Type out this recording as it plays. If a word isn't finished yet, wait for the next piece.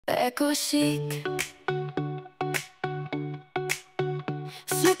Echo Chic.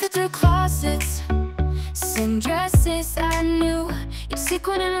 Flipping through closets, same dresses I knew. Your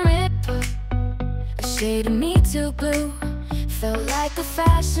sequin and rip, a shade of me too blue. Felt like a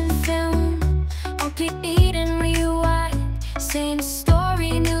fashion film, on repeat and rewind. Same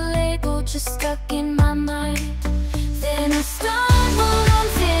story, new label, just stuck in my mind. Then I stumbled on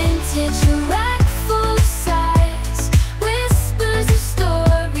vintage, a rack full of size, whispers of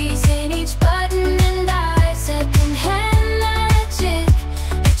stories in each button and eye. Secondhand magic,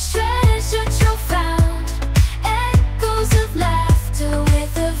 a treasure trove found, echoes of laughter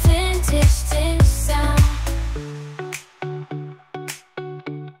with a vintage tinge sound.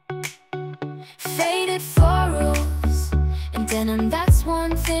 Faded florals and denim, that's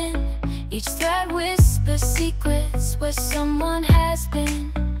one thing. Each thread whispers secrets where someone has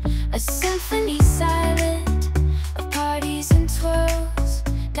been. A symphony silent of parties and twirls.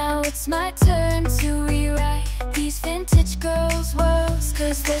 Now it's my turn to rewrite these vintage girls' worlds.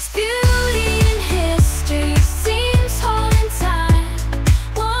 'Cause there's beauty in history, seems whole in time.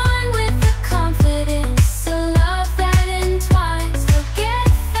 One with the confidence, a love that entwines. Forget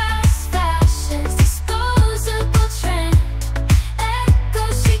fast fashions, disposable trend. Echo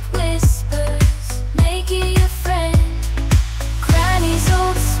Chic whispers, make it your friend. Granny's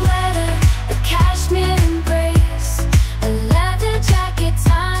old sweater, a cashmere embrace, a leather jacket,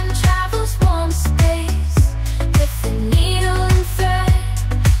 time travels warm space. With the needle and thread,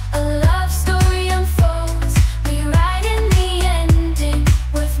 a love story unfolds, rewriting the ending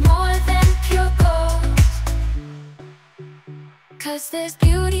worth more than pure gold. 'Cause there's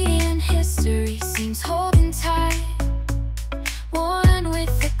beauty in history, seems holding tight. One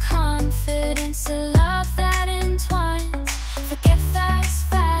with the confidence, a